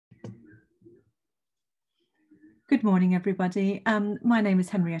Good morning, everybody. My name is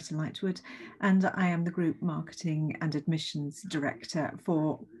Henrietta Lightwood, and I am the Group Marketing and Admissions Director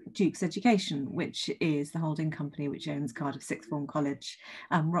for Duke's Education, which is the holding company which owns Cardiff Sixth Form College,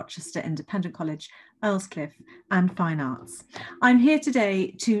 Rochester Independent College, Earlscliffe, and Fine Arts. I'm here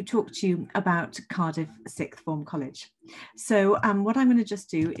today to talk to you about Cardiff Sixth Form College. So what I'm going to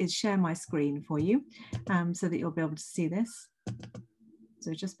just do is share my screen for you so that you'll be able to see this.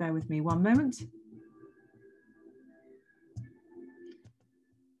 So just bear with me one moment.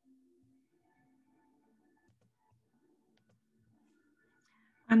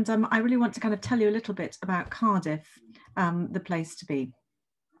 And I really want to kind of tell you a little bit about Cardiff, the place to be.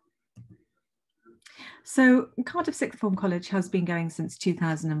 So Cardiff Sixth Form College has been going since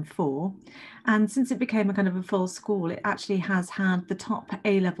 2004, and since it became a kind of a full school, it actually has had the top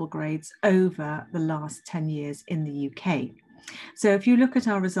A-level grades over the last 10 years in the UK. So if you look at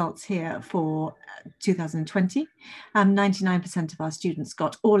our results here for 2020, 99% of our students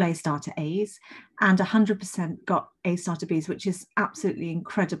got all A-star to A's and 100% got A-star to B's, which is absolutely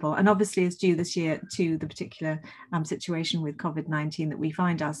incredible. And obviously is due this year to the particular situation with COVID-19 that we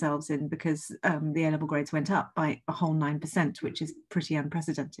find ourselves in, because the A-level grades went up by a whole 9%, which is pretty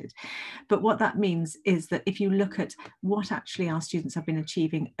unprecedented. But what that means is that if you look at what actually our students have been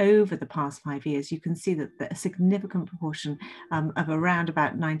achieving over the past 5 years, you can see that a significant proportion of around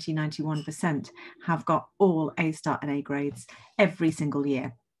about 91% have got all A-star and A grades every single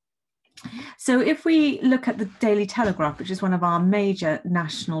year. So if we look at the Daily Telegraph, which is one of our major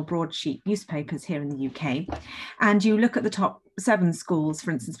national broadsheet newspapers here in the UK, and you look at the top 7 schools,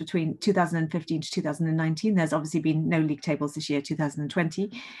 for instance, between 2015 to 2019, there's obviously been no league tables this year,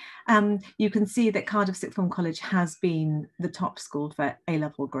 2020. You can see that Cardiff Sixth Form College has been the top school for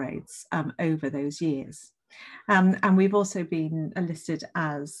A-level grades over those years. And we've also been listed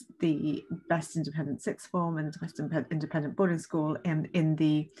as the best independent sixth form and best independent boarding school in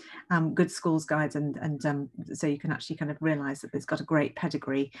the Good Schools Guide, and so you can actually kind of realise that it's got a great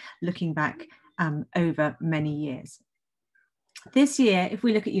pedigree looking back over many years. This year, if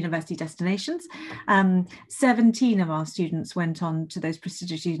we look at university destinations, 17 of our students went on to those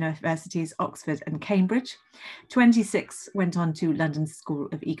prestigious universities, Oxford and Cambridge. 26 went on to London School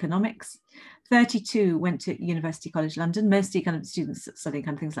of Economics. 32 went to University College London, mostly kind of students studying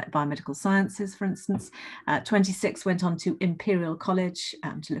kind of things like biomedical sciences, for instance. 26 went on to Imperial College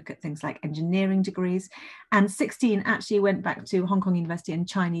to look at things like engineering degrees. And 16 actually went back to Hong Kong University and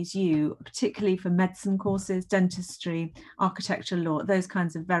Chinese U, particularly for medicine courses, dentistry, architecture, law, those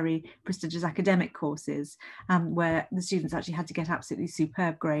kinds of very prestigious academic courses where the students actually had to get absolutely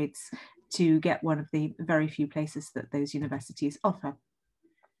superb grades to get one of the very few places that those universities offer.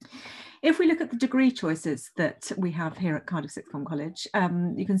 If we look at the degree choices that we have here at Cardiff Sixth Form College,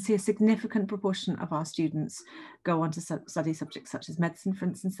 you can see a significant proportion of our students go on to study subjects such as medicine. For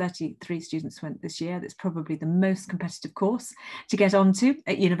instance, 33 students went this year. That's probably the most competitive course to get onto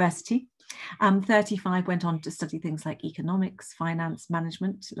at university. 35 went on to study things like economics, finance,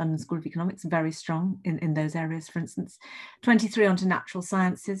 management. London School of Economics, very strong in those areas, for instance. 23 onto natural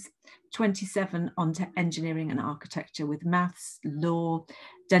sciences, 27 onto engineering and architecture, with maths, law,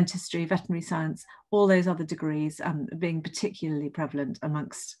 dentistry, veterinary science, all those other degrees being particularly prevalent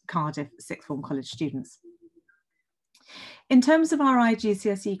amongst Cardiff Sixth Form College students. In terms of our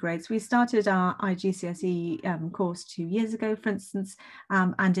IGCSE grades, we started our IGCSE course 2 years ago, for instance,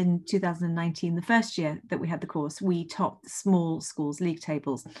 and in 2019, the first year that we had the course, we topped small schools league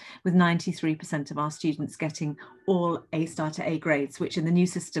tables with 93% of our students getting all A-star to A grades, which in the new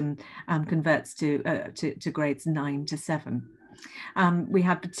system converts to grades 9 to 7. We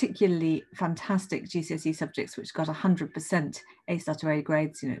had particularly fantastic GCSE subjects which got 100% A-star to A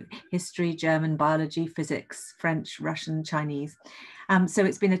grades, history, German, biology, physics, French, Russian, Chinese. So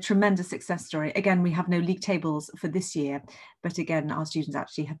it's been a tremendous success story. Again, we have no league tables for this year, but again, our students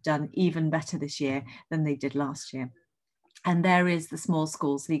actually have done even better this year than they did last year. And there is the small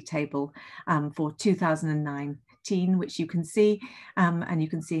schools league table for 2019, which you can see, and you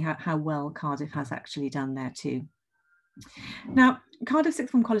can see how well Cardiff has actually done there too. Now, Cardiff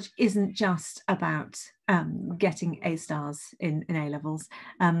Sixth Form College isn't just about getting A-stars in A-levels.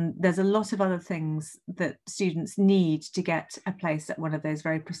 There's a lot of other things that students need to get a place at one of those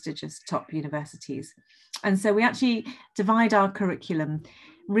very prestigious top universities. And so we actually divide our curriculum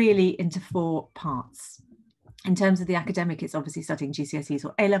really into 4 parts. In terms of the academic, it's obviously studying GCSEs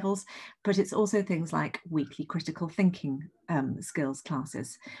or A-levels, but it's also things like weekly critical thinking skills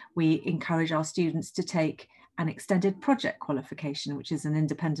classes. We encourage our students to take an extended project qualification, which is an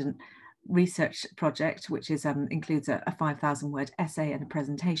independent research project, which is includes a 5,000-word essay and a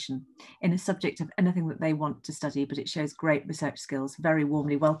presentation in a subject of anything that they want to study, but it shows great research skills, very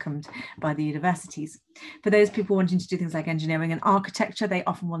warmly welcomed by the universities. For those people wanting to do things like engineering and architecture, they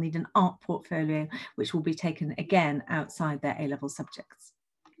often will need an art portfolio, which will be taken again outside their A-level subjects.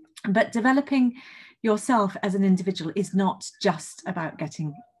 But developing yourself as an individual is not just about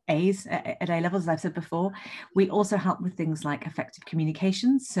getting A's at A levels, as I've said before. We also help with things like effective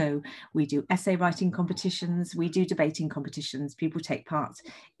communications. So we do essay writing competitions, we do debating competitions. People take part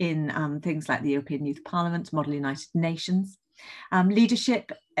in things like the European Youth Parliament, Model United Nations.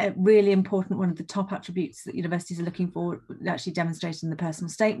 Leadership, really important, one of the top attributes that universities are looking for, actually demonstrated in the personal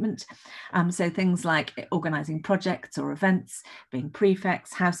statement. So things like organising projects or events, being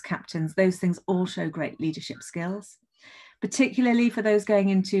prefects, house captains, those things all show great leadership skills. Particularly for those going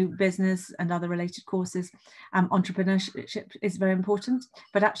into business and other related courses, entrepreneurship is very important.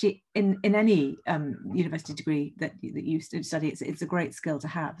 But actually, in any university degree that you study, it's a great skill to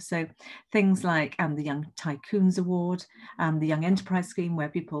have. So things like the Young Tycoons Award, the Young Enterprise Scheme, where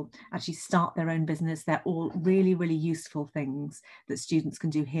people actually start their own business, they're all really, really useful things that students can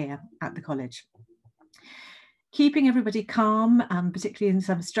do here at the college. Keeping everybody calm, particularly in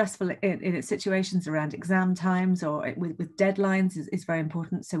some stressful situations around exam times or with deadlines is very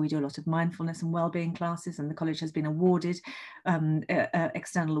important. So we do a lot of mindfulness and wellbeing classes, and the college has been awarded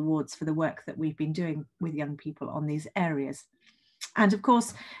external awards for the work that we've been doing with young people on these areas. And of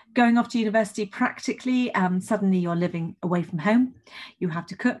course, going off to university practically, suddenly you're living away from home. You have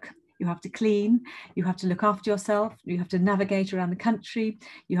to cook, you have to clean, you have to look after yourself, you have to navigate around the country,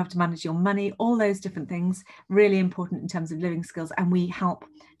 you have to manage your money, all those different things, really important in terms of living skills. And we help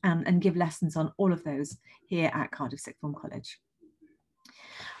and give lessons on all of those here at Cardiff Sixth Form College.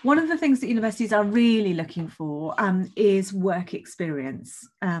 One of the things that universities are really looking for is work experience.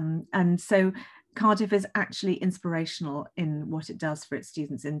 And so Cardiff is actually inspirational in what it does for its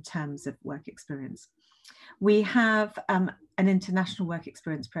students in terms of work experience. We have an international work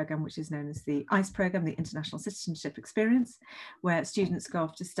experience programme, which is known as the ICE programme, the International Citizenship Experience, where students go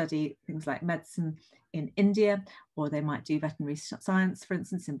off to study things like medicine in India, or they might do veterinary science, for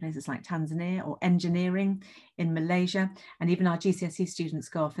instance, in places like Tanzania, or engineering in Malaysia. And even our GCSE students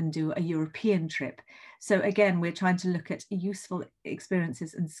go off and do a European trip. So again, we're trying to look at useful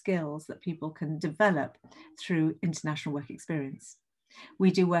experiences and skills that people can develop through international work experience.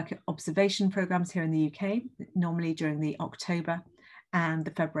 We do work at observation programmes here in the UK, normally during the October and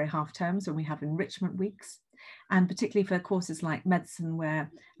the February half terms when we have enrichment weeks, and particularly for courses like medicine,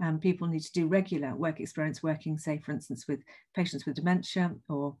 where people need to do regular work experience working, say, for instance, with patients with dementia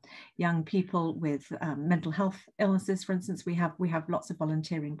or young people with mental health illnesses, for instance. We have lots of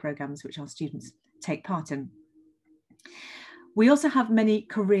volunteering programmes which our students take part in. We also have many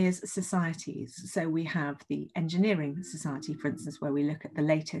careers societies. So we have the Engineering Society, for instance, where we look at the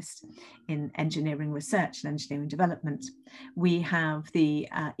latest in engineering research and engineering development. We have the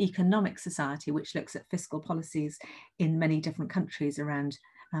Economic Society, which looks at fiscal policies in many different countries around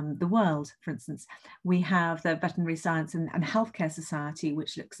the world, for instance. We have the Veterinary Science and Healthcare Society,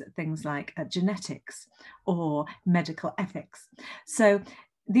 which looks at things like genetics or medical ethics. So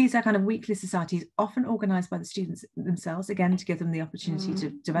these are kind of weekly societies, often organised by the students themselves, again, to give them the opportunity to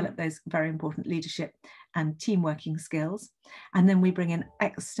develop those very important leadership and team working skills. And then we bring in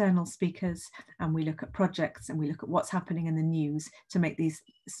external speakers, and we look at projects, and we look at what's happening in the news to make these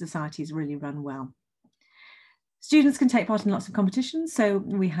societies really run well. Students can take part in lots of competitions. So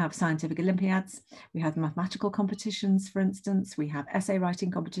we have scientific Olympiads, we have mathematical competitions, for instance, we have essay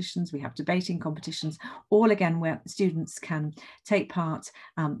writing competitions, we have debating competitions, all again where students can take part,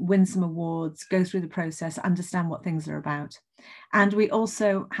 win some awards, go through the process, understand what things are about. And we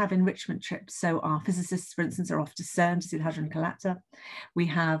also have enrichment trips. So our physicists, for instance, are off to CERN to see the Hadron Collider. We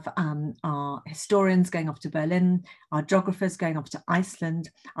have our historians going off to Berlin, our geographers going off to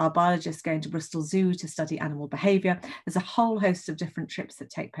Iceland, our biologists going to Bristol Zoo to study animal behaviour. There's a whole host of different trips that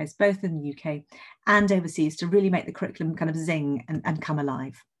take place both in the UK and overseas to really make the curriculum kind of zing and come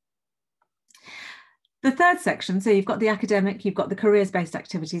alive. The third section, so you've got the academic, you've got the careers-based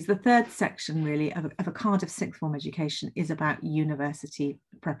activities. The third section really of a Cardiff sixth form education is about university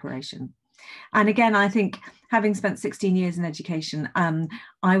preparation. And again, I think, having spent 16 years in education,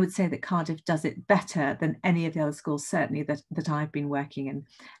 I would say that Cardiff does it better than any of the other schools, certainly that I've been working in.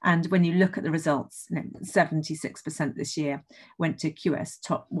 And when you look at the results, 76% this year went to QS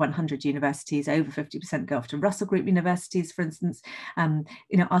top 100 universities, over 50% go off to Russell Group universities, for instance.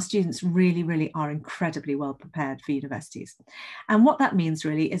 Our students really, really are incredibly well prepared for universities. And what that means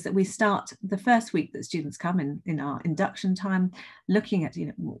really is that we start the first week that students come in our induction time, looking at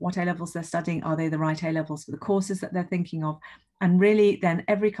what A-levels they're studying, are they the right A-levels for the courses that they're thinking of, and really then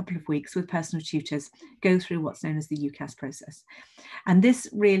every couple of weeks with personal tutors go through what's known as the UCAS process. And this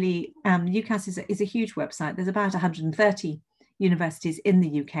really, UCAS is a huge website. There's about 130 universities in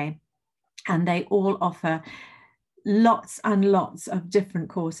the UK, and they all offer lots and lots of different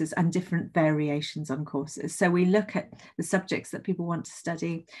courses and different variations on courses. So we look at the subjects that people want to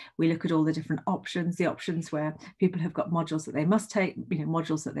study. We look at all the different options, the options where people have got modules that they must take,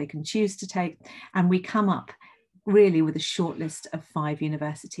 modules that they can choose to take. And we come up really with a short list of 5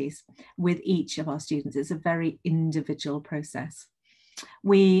 universities with each of our students. It's a very individual process.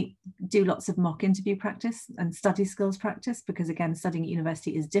 We do lots of mock interview practice and study skills practice, because again, studying at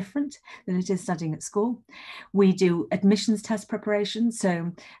university is different than it is studying at school. We do admissions test preparation,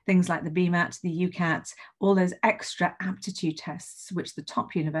 so things like the BMAT, the UCAT, all those extra aptitude tests which the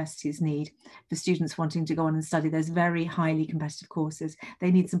top universities need for students wanting to go on and study those very highly competitive courses.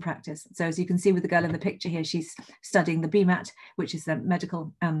 They need some practice. So as you can see with the girl in the picture here, she's studying the BMAT, which is the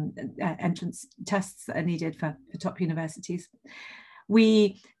medical entrance tests that are needed for top universities.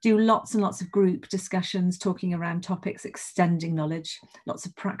 We do lots and lots of group discussions, talking around topics, extending knowledge, lots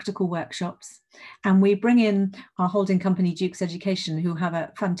of practical workshops. And we bring in our holding company, Duke's Education, who have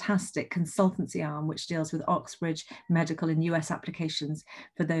a fantastic consultancy arm which deals with Oxbridge, medical and US applications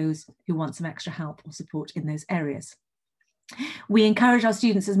for those who want some extra help or support in those areas. We encourage our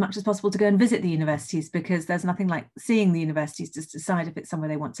students as much as possible to go and visit the universities, because there's nothing like seeing the universities to decide if it's somewhere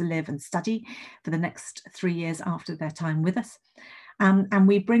they want to live and study for the next 3 years after their time with us. And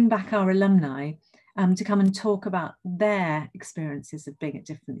we bring back our alumni to come and talk about their experiences of being at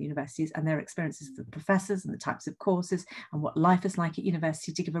different universities and their experiences of the professors and the types of courses and what life is like at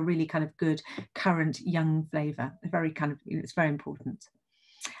university, to give a really kind of good, current, young flavour. It's very important.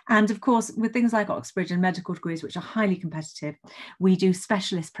 And of course, with things like Oxbridge and medical degrees, which are highly competitive, we do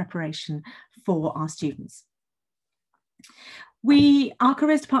specialist preparation for our students. Our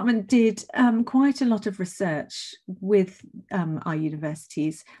careers department did quite a lot of research with our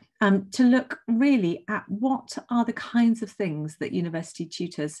universities to look really at what are the kinds of things that university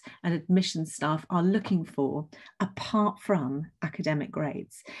tutors and admissions staff are looking for apart from academic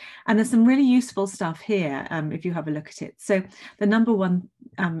grades. And there's some really useful stuff here if you have a look at it. So the number one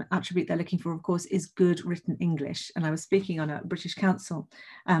attribute they're looking for, of course, is good written English. And I was speaking on a British Council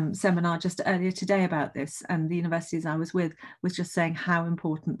seminar just earlier today about this, and the universities I was with was just saying how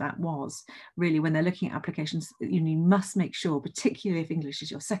important that was. Really, when they're looking at applications, you must make sure, particularly if English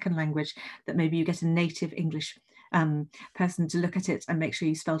is your second language, that maybe you get a native English person to look at it and make sure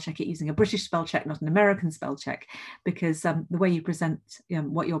you spell check it using a British spell check, not an American spell check, because the way you present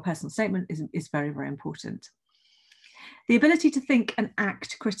what your personal statement is very, very important. The ability to think and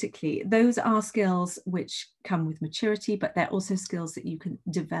act critically, those are skills which come with maturity, but they're also skills that you can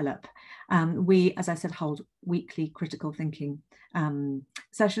develop. We, as I said, hold weekly critical thinking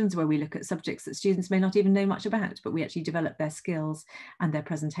sessions where we look at subjects that students may not even know much about, but we actually develop their skills and their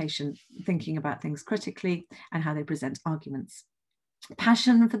presentation, thinking about things critically and how they present arguments.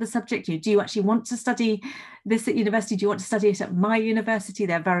 Passion for the subject. Do you actually want to study this at university? Do you want to study it at my university?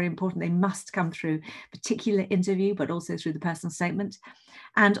 They're very important. They must come through particular interview, but also through the personal statement.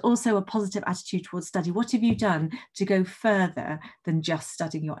 And also a positive attitude towards study. What have you done to go further than just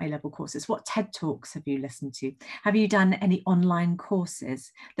studying your A-level courses? What TED Talks have you listened to? Have you done any online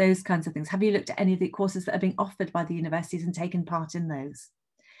courses? Those kinds of things. Have you looked at any of the courses that are being offered by the universities and taken part in those?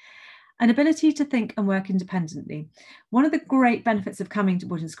 An ability to think and work independently. One of the great benefits of coming to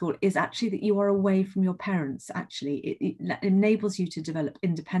boarding school is actually that you are away from your parents. Actually, it enables you to develop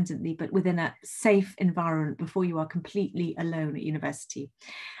independently, but within a safe environment before you are completely alone at university.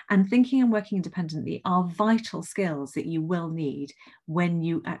 And thinking and working independently are vital skills that you will need when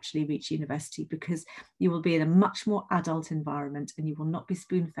you actually reach university, because you will be in a much more adult environment and you will not be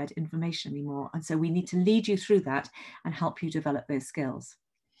spoon-fed information anymore. And so we need to lead you through that and help you develop those skills.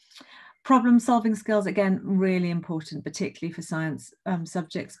 Problem-solving skills, again, really important, particularly for science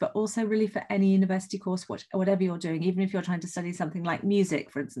subjects, but also really for any university course, whatever you're doing. Even if you're trying to study something like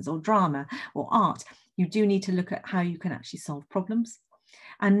music, for instance, or drama or art, you do need to look at how you can actually solve problems.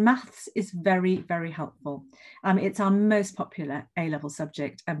 And maths is very, very helpful. It's our most popular A-level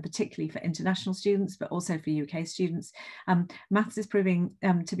subject, and particularly for international students, but also for UK students. Maths is proving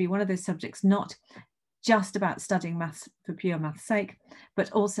to be one of those subjects not just about studying maths for pure maths sake,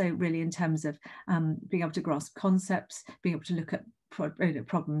 but also really in terms of being able to grasp concepts, being able to look at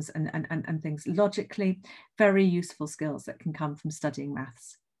problems and things logically. Very useful skills that can come from studying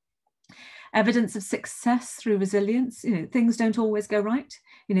maths. Evidence of success through resilience. Things don't always go right.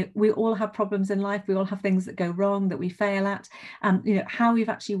 We all have problems in life. We all have things that go wrong, that we fail at. How we've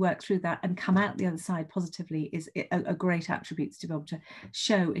actually worked through that and come out the other side positively is a great attribute to be able to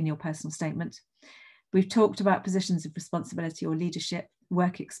show in your personal statement. We've talked about positions of responsibility or leadership,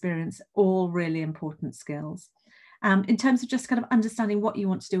 work experience, all really important skills. In terms of just kind of understanding what you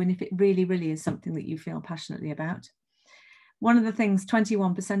want to do and if it really, really is something that you feel passionately about. One of the things,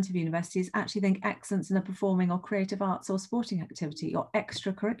 21% of universities actually think excellence in a performing or creative arts or sporting activity or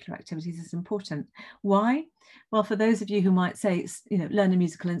extracurricular activities is important. Why? Well, for those of you who might say, learn a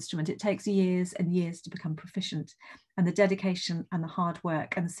musical instrument, it takes years and years to become proficient. And the dedication and the hard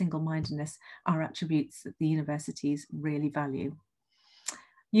work and the single-mindedness are attributes that the universities really value.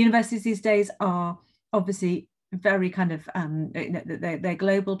 Universities these days are obviously very kind of, they're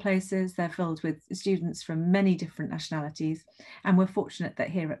global places. They're filled with students from many different nationalities. And we're fortunate that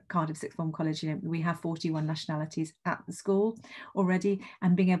here at Cardiff Sixth Form College, we have 41 nationalities at the school already,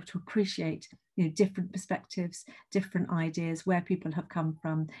 and being able to appreciate different perspectives, different ideas, where people have come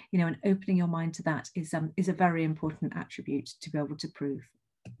from, and opening your mind to that is a very important attribute to be able to prove.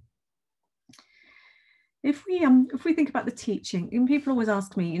 If we think about the teaching, and people always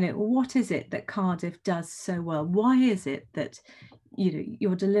ask me, what is it that Cardiff does so well? Why is it that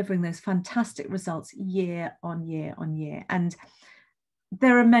you're delivering those fantastic results year on year on year? And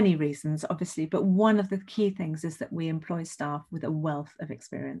there are many reasons, obviously, but one of the key things is that we employ staff with a wealth of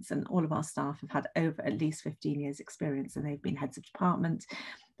experience, and all of our staff have had over at least 15 years experience, and they've been heads of department.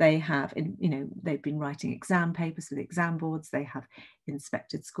 They have, they've been writing exam papers for the exam boards. They have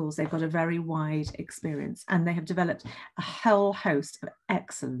inspected schools. They've got a very wide experience, and they have developed a whole host of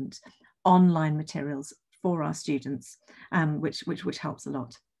excellent online materials for our students, which helps a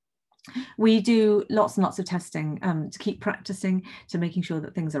lot. We do lots and lots of testing to keep practicing, to making sure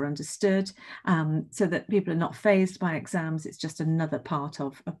that things are understood, so that people are not fazed by exams. It's just another part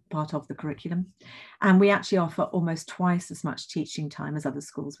of the curriculum. And we actually offer almost twice as much teaching time as other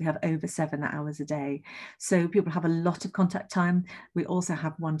schools. We have over 7 hours a day. So people have a lot of contact time. We also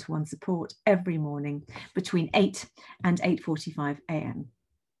have one-to-one support every morning between 8 and 8:45 a.m.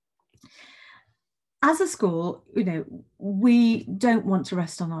 As a school, we don't want to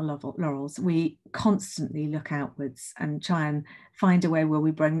rest on our laurels. We constantly look outwards and try and find a way where we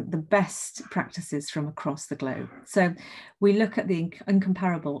bring the best practices from across the globe. So we look at the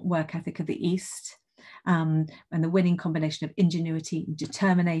incomparable work ethic of the East, and the winning combination of ingenuity and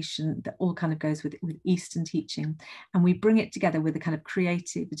determination that all kind of goes with Eastern teaching. And we bring it together with the kind of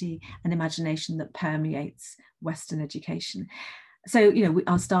creativity and imagination that permeates Western education. So,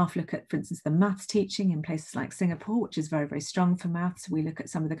 our staff look at, for instance, the maths teaching in places like Singapore, which is very, very strong for maths. We look at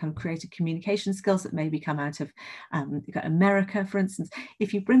some of the kind of creative communication skills that maybe come out of America, for instance.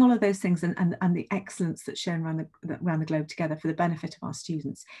 If you bring all of those things and the excellence that's shown around the globe together for the benefit of our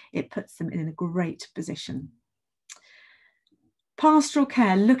students, it puts them in a great position. Pastoral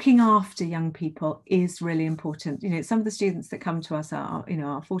care, looking after young people, is really important. Some of the students that come to us are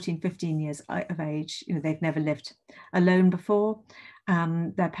 14, 15 years of age. They've never lived alone before.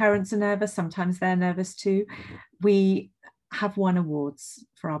 Their parents are nervous. Sometimes they're nervous too. We have won awards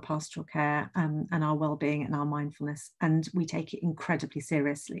for our pastoral care and our well-being and our mindfulness, and we take it incredibly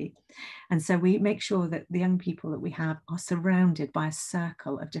seriously. And so we make sure that the young people that we have are surrounded by a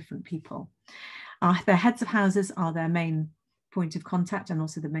circle of different people. Their heads of houses are their main point of contact, and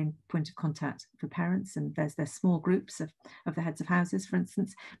also the main point of contact for parents, and there's small groups of the heads of houses, for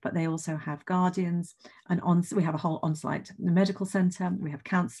instance, but they also have guardians, and we have a whole on-site medical centre, we have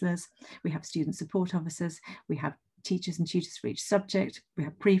counsellors, we have student support officers, we have teachers and tutors for each subject, we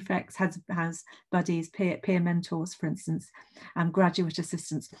have prefects, heads of house, buddies, peer mentors, for instance, graduate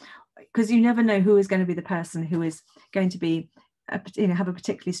assistants, because you never know who is going to be the person who is going to be have a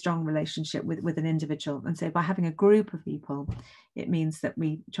particularly strong relationship with an individual. And so by having a group of people, it means that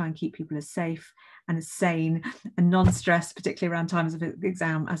we try and keep people as safe and as sane and non-stressed, particularly around times of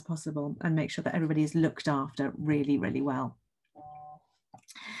exam, as possible, and make sure that everybody is looked after really, really well.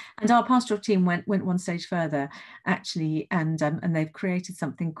 And our pastoral team went one stage further, actually, and they've created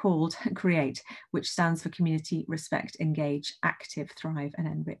something called CREATE, which stands for Community, Respect, Engage, Active, Thrive and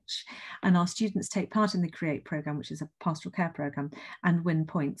Enrich. And our students take part in the CREATE programme, which is a pastoral care programme, and win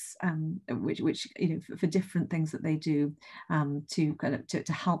points, which you know, for different things that they do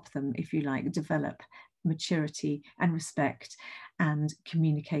to help them, if you like, develop maturity and respect and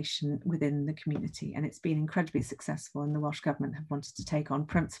communication within the community. And it's been incredibly successful, and the Welsh Government have wanted to take on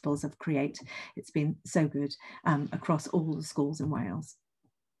principles of CREATE. It's been so good across all the schools in Wales.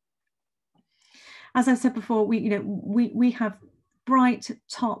 As I said before, we have bright,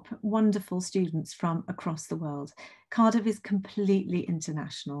 top, wonderful students from across the world. Cardiff is completely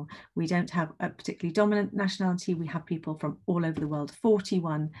international. We don't have a particularly dominant nationality. We have people from all over the world,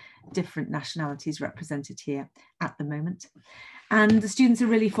 41 different nationalities represented here at the moment. And the students are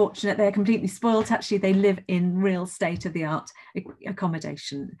really fortunate. They're completely spoilt. Actually, they live in real state-of-the-art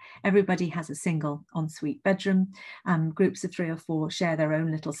accommodation. Everybody has a single ensuite bedroom. Groups of 3 or 4 share their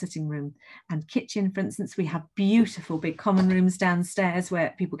own little sitting room and kitchen. For instance, we have beautiful big common rooms downstairs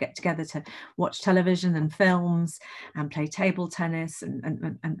where people get together to watch television and films and play table tennis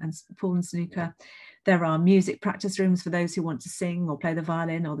and pool and snooker. There are music practice rooms for those who want to sing or play the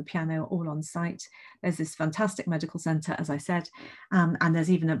violin or the piano, all on site. There's this fantastic medical centre, as I said, and there's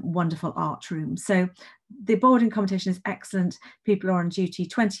even a wonderful art room. So the boarding accommodation is excellent. People are on duty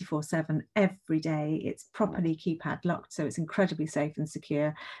 24/7 every day. It's properly keypad locked, so it's incredibly safe and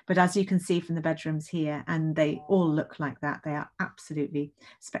secure. But as you can see from the bedrooms here, and they all look like that, they are absolutely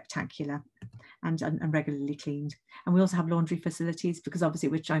spectacular and regularly cleaned. And we also have laundry facilities, because obviously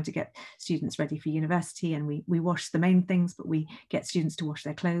we're trying to get students ready for university, and we wash the main things, but we get students to wash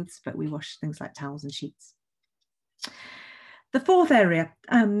their clothes, but we wash things like towels and sheets. The fourth area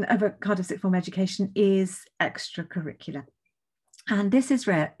of a Cardiff Sixth Form education is extracurricular. And this is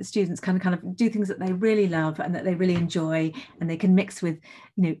where students kind of do things that they really love and that they really enjoy, and they can mix with,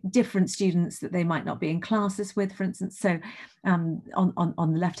 you know, different students that they might not be in classes with, for instance. So on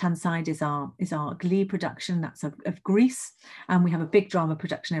the left-hand side is our Glee production. That's of Grease. And we have a big drama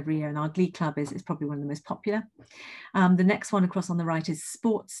production every year, and our Glee Club is probably one of the most popular. The next one across on the right is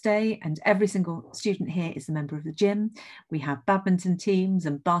Sports Day, and every single student here is a member of the gym. We have badminton teams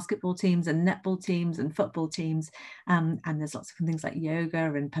and basketball teams and netball teams and football teams, and there's lots of things like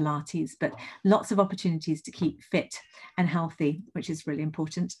yoga and Pilates, but lots of opportunities to keep fit and healthy, which is really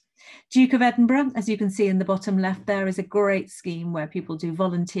important. Duke of Edinburgh, as you can see in the bottom left there, is a great scheme where people do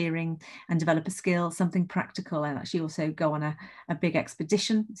volunteering and develop a skill, something practical, and actually also go on a big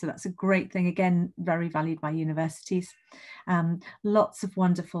expedition. So that's a great thing, again, very valued by universities. Lots of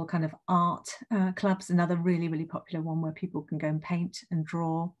wonderful kind of art clubs, another really, really popular one where people can go and paint and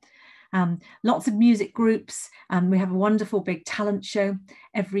draw. Lots of music groups. We have a wonderful big talent show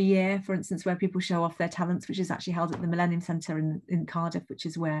every year, for instance, where people show off their talents, which is actually held at the Millennium Centre in Cardiff, which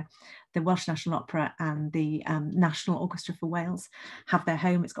is where the Welsh National Opera and the National Orchestra for Wales have their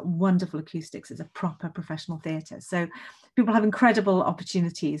home. It's got wonderful acoustics. It's a proper professional theatre. So people have incredible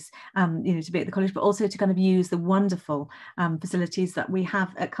opportunities, you know, to be at the college, but also to kind of use the wonderful facilities that we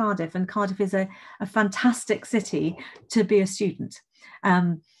have at Cardiff. And Cardiff is a fantastic city to be a student.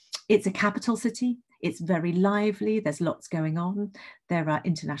 It's a capital city. It's very lively. There's lots going on. There are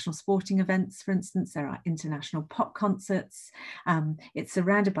international sporting events, for instance. There are international pop concerts. It's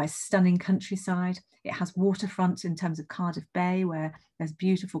surrounded by stunning countryside. It has waterfront in terms of Cardiff Bay, where there's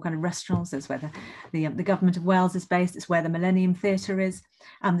beautiful kind of restaurants. There's where the Government of Wales is based. It's where the Millennium Theatre is.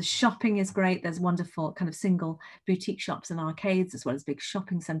 The shopping is great. There's wonderful kind of single boutique shops and arcades, as well as big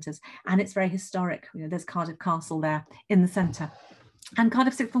shopping centres. And it's very historic. You know, there's Cardiff Castle there in the centre. And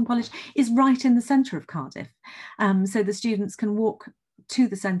Cardiff Sixth Form College is right in the centre of Cardiff. So the students can walk to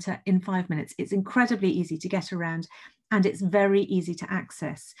the centre in 5 minutes. It's incredibly easy to get around, and it's very easy to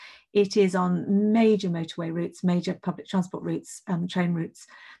access. It is on major motorway routes, major public transport routes, train routes,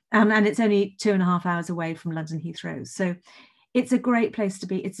 and it's only 2.5 hours away from London Heathrow. So it's a great place to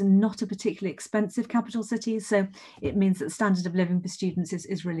be. It's not a particularly expensive capital city, so it means that the standard of living for students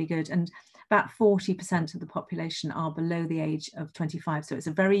is really good. And about 40% of the population are below the age of 25. So it's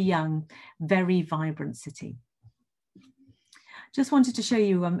a very young, very vibrant city. Just wanted to show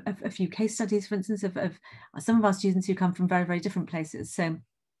you a few case studies, for instance, of some of our students who come from very, very different places. So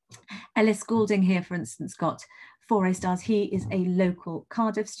Ellis Goulding here, for instance, got 4 A stars. He is a local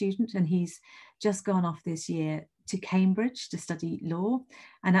Cardiff student, and he's just gone off this year to Cambridge to study law.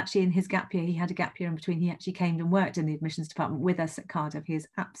 And actually in his gap year, he had a gap year in between. He actually came and worked in the admissions department with us at Cardiff. He is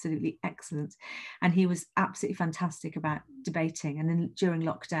absolutely excellent. And he was absolutely fantastic about debating. And then during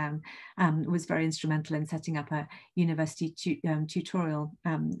lockdown, was very instrumental in setting up a university tutorial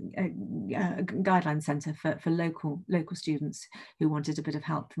guideline centre for local students who wanted a bit of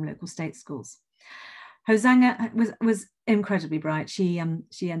help from local state schools. Hosanna was incredibly bright. She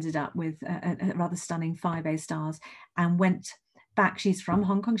ended up with a rather stunning 5 A stars and went back. She's from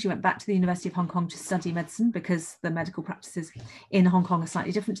Hong Kong. She went back to the University of Hong Kong to study medicine because the medical practices in Hong Kong are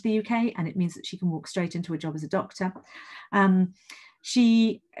slightly different to the UK, and it means that she can walk straight into a job as a doctor.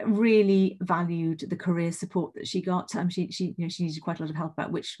 She really valued the career support that she got. She needed quite a lot of help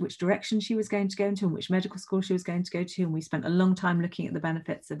about which direction she was going to go into and which medical school she was going to go to. And we spent a long time looking at the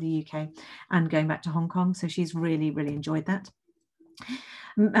benefits of the UK and going back to Hong Kong. So she's really, really enjoyed that.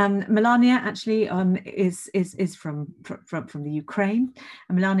 Melania actually is from the Ukraine.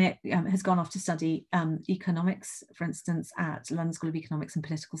 And Melania has gone off to study economics, for instance, at London School of Economics and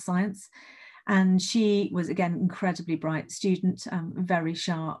Political Science. And she was, again, incredibly bright student, very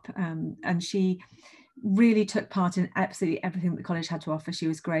sharp, and she really took part in absolutely everything the college had to offer. She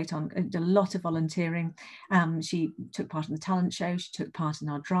was great on, did a lot of volunteering. She took part in the talent show. She took part in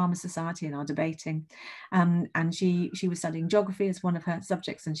our drama society and our debating. And she was studying geography as one of her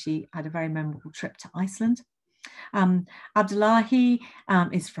subjects, and she had a very memorable trip to Iceland. Abdullahi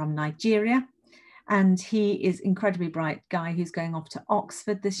is from Nigeria. And he is an incredibly bright guy who's going off to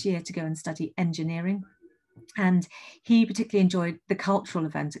Oxford this year to go and study engineering. And he particularly enjoyed the cultural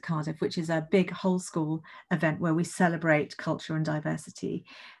event at Cardiff, which is a big whole school event where we celebrate culture and diversity.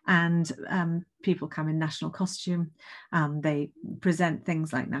 And people come in national costume. They present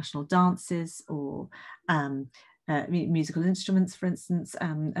things like national dances or musical instruments, for instance,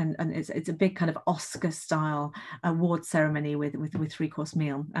 and it's a big kind of Oscar-style award ceremony with 3-course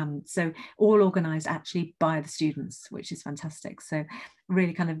meal. So all organised actually by the students, which is fantastic. So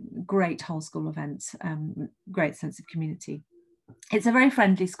really kind of great whole school event, great sense of community. It's a very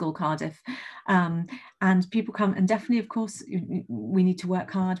friendly school, Cardiff, and people come, and definitely, of course, we need to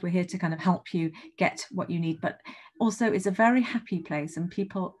work hard. We're here to kind of help you get what you need, but also it's a very happy place, and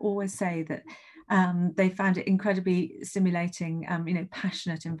people always say that they found it incredibly stimulating,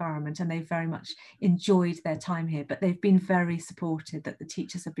 passionate environment, and they very much enjoyed their time here. But they've been very supported, that the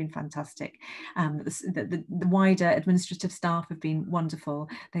teachers have been fantastic. The wider administrative staff have been wonderful.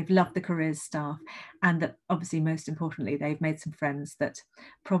 They've loved the careers staff, and that obviously most importantly, they've made some friends that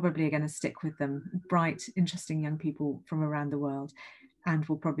probably are going to stick with them. Bright, interesting young people from around the world, and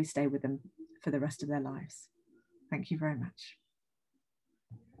will probably stay with them for the rest of their lives. Thank you very much.